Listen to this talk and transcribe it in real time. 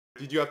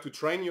Did you have to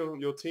train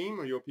your team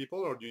or your people,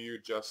 or do you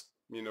just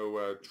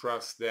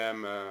trust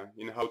them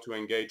in how to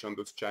engage on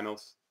those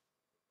channels?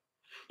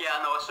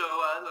 Yeah, no. So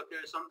look,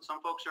 there's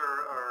some folks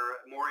are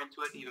more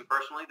into it even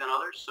personally than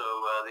others. So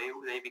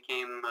they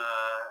became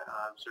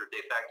sort of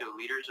de facto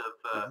leaders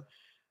Hmm.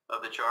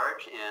 of the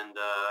charge, and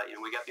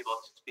we got people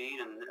up to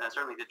speed, and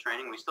certainly did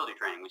training. We still do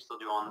training. We still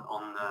do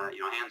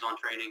on hands-on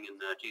training.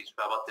 And geez,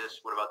 how about this?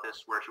 What about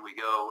this? Where should we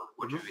go?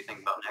 What should Hmm. we think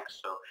about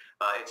next? So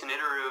it's an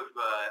iterative,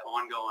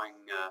 ongoing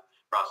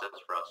process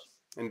for us.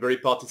 And very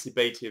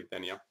participative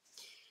then, yeah.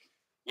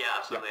 Yeah, Yeah,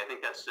 absolutely. I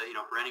think that's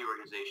for any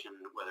organization,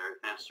 whether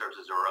financial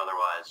services or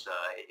otherwise,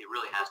 it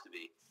really has to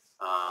be.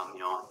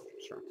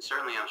 sure.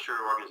 Certainly, I'm sure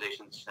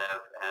organizations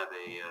have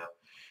a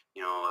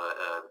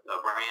a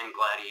brand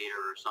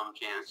gladiator or some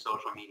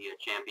social media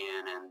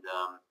champion, and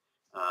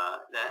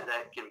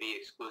that can be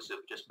exclusive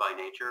just by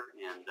nature,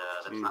 and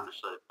that's Mm. not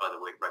necessarily by the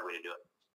right way to do it.